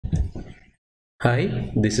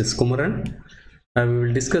Hi, this is Kumaran. We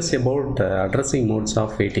will discuss about addressing modes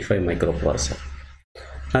of 85 microprocessor.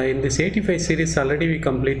 In this 85 series already we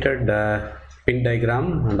completed pin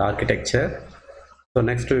diagram and architecture. So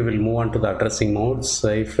next we will move on to the addressing modes.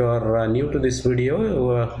 If you are new to this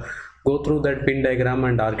video, go through that pin diagram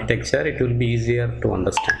and architecture. It will be easier to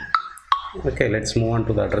understand. Okay, let's move on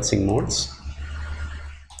to the addressing modes.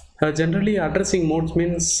 Generally, addressing modes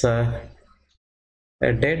means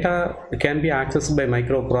data can be accessed by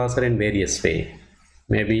microprocessor in various ways.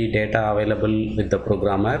 Maybe data available with the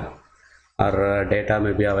programmer, or data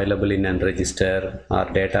may be available in a register, or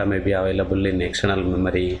data may be available in external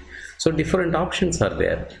memory. So different options are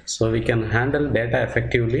there. So we can handle data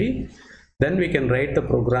effectively, then we can write the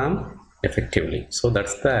program effectively. So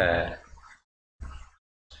that's the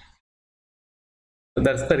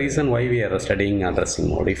reason why we are studying addressing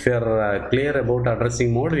mode. If you are clear about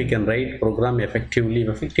addressing mode, we can write program effectively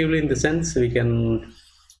in the sense we can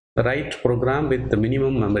write program with the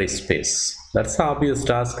minimum memory space. That's the obvious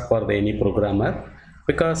task for any programmer,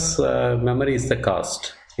 because memory is the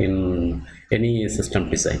cost in any system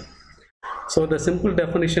design. So the simple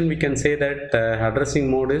definition, we can say that addressing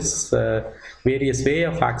mode is various way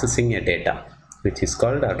of accessing a data, which is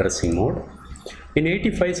called addressing mode. In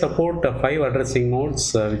 85 support 5 addressing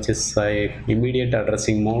modes, which is immediate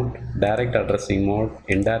addressing mode, direct addressing mode,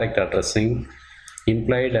 indirect addressing,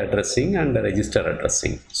 implied addressing, and register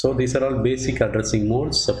addressing. So these are all basic addressing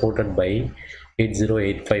modes supported by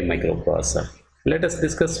 8085 microprocessor. Let us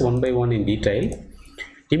discuss one by one in detail.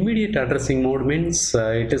 Immediate addressing mode means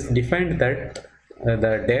it is defined that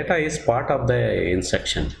the data is part of the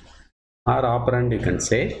instruction or operand, you can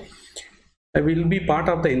say, will be part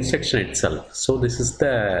of the instruction itself. So this is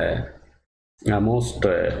the most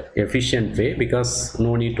efficient way, because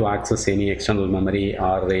no need to access any external memory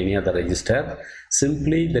or any other register.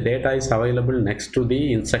 Simply the data is available next to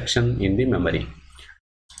the instruction in the memory.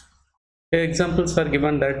 Examples are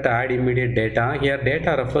given that add immediate data. Here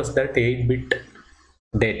data refers that 8-bit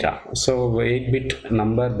data, so 8-bit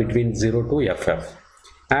number between 0 to FF.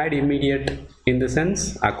 Add immediate in the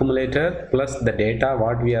sense accumulator plus the data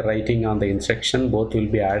what we are writing on the instruction, both will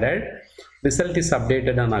be added. Result is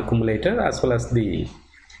updated on accumulator as well as the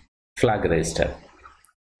flag register.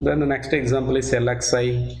 Then the next example is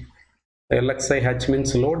LXI. LXI H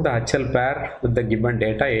means load the HL pair with the given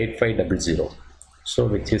data 8500, so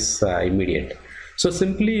which is immediate. So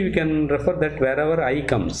simply we can refer that wherever I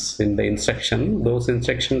comes in the instruction, those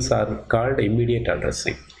instructions are called immediate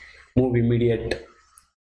addressing. Move immediate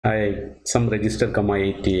some register comma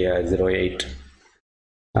 08,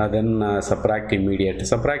 then subtract immediate.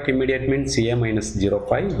 Subtract immediate means A minus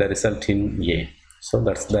 05, the result in A. So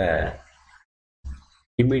that's the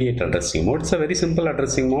immediate addressing mode. It's a very simple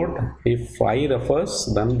addressing mode. If I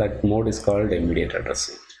refers, then that mode is called immediate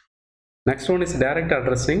addressing. Next one is direct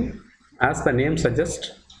addressing. As the name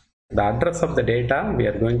suggests, the address of the data we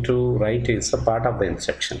are going to write is a part of the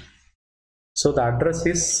instruction. So the address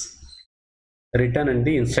is written in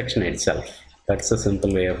the instruction itself. That's a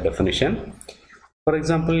simple way of definition. For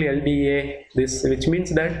example, LDA, this which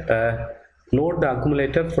means that load the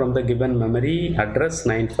accumulator from the given memory address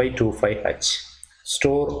 9525H.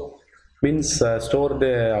 Store means store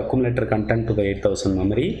the accumulator content to the 8000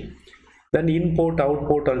 memory. Then input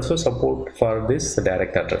output also support for this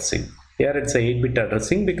direct addressing. Here it's a 8-bit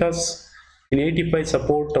addressing, because in 85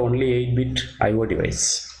 support only 8-bit IO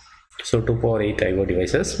device. So 2 power 8 IO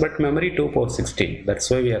devices, but memory 2 power 16. That's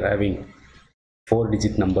why we are having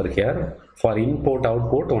 4-digit number here. For input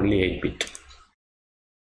output only 8-bit.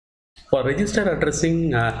 For register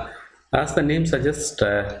addressing, as the name suggests,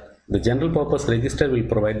 the general purpose register will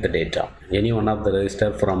provide the data. Any one of the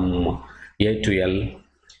register from A to L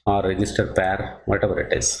or register pair, whatever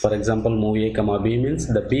it is. For example, move A comma B means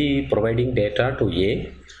the B providing data to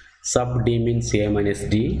A. Sub D means A minus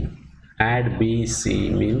D. Add B C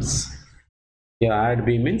means add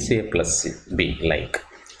B means A plus B, like.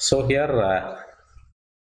 So here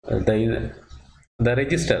the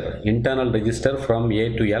register, internal register from A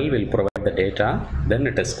to L will provide the data. Then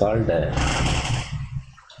it is called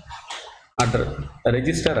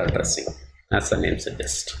register addressing, as the name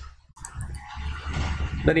suggests.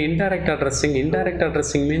 Then indirect addressing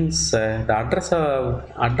means the address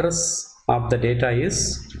of the data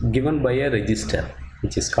is given by a register,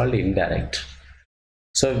 which is called indirect.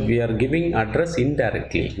 So we are giving address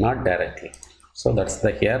indirectly, not directly. So that's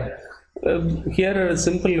the here. Here a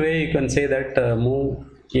simple way you can say that move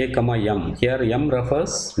A comma M. Here M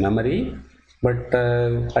refers memory, but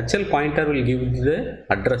HL pointer will give the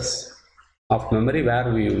address of memory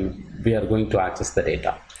where we are going to access the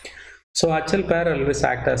data. So HL pair always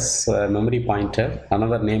act as memory pointer.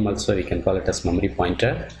 Another name also we can call it as memory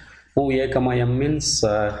pointer. Move a comma m means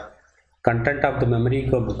content of the memory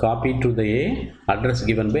copied to the a, address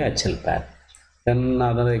given by HL pair. Then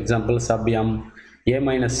another example, sub m a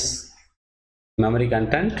minus memory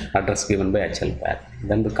content, address given by HL pair.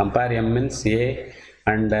 Then the compare m means a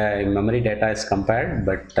and memory data is compared,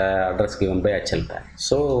 but address given by HL pair.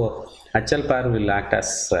 So HL pair will act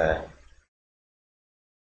as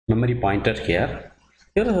memory pointer here.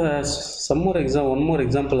 Here one more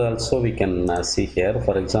example also we can see here.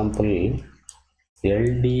 For example,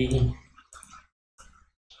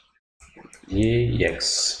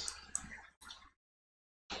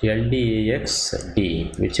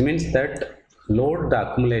 LDAXD, which means that load the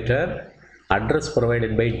accumulator address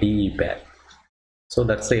provided by DE pair. So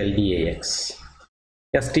that's the LDAX.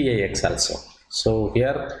 STAX also. So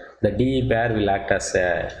here the DE pair will act as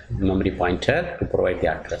a memory pointer to provide the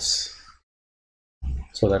address.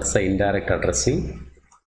 So that's the indirect addressing.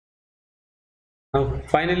 Now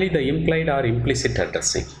finally, the implied or implicit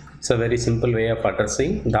addressing. It's a very simple way of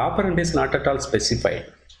addressing. The operand is not at all specified,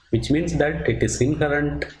 which means that it is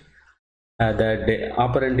inherent. The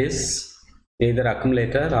operand is either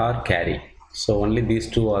accumulator or carry. So only these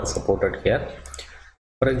two are supported here.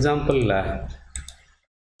 For example,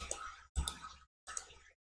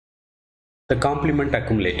 the complement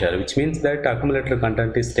accumulator, which means that accumulator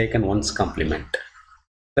content is taken once complement.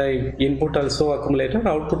 The input also accumulator,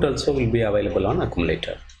 output also will be available on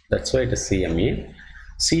accumulator. That's why it is CMA.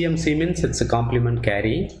 CMC means it's a complement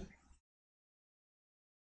carry.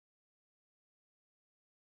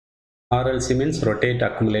 RLC means rotate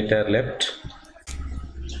accumulator left.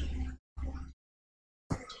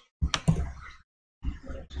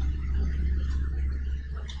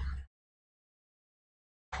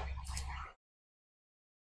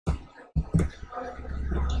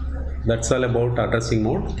 That's all about addressing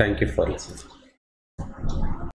mode. Thank you for listening.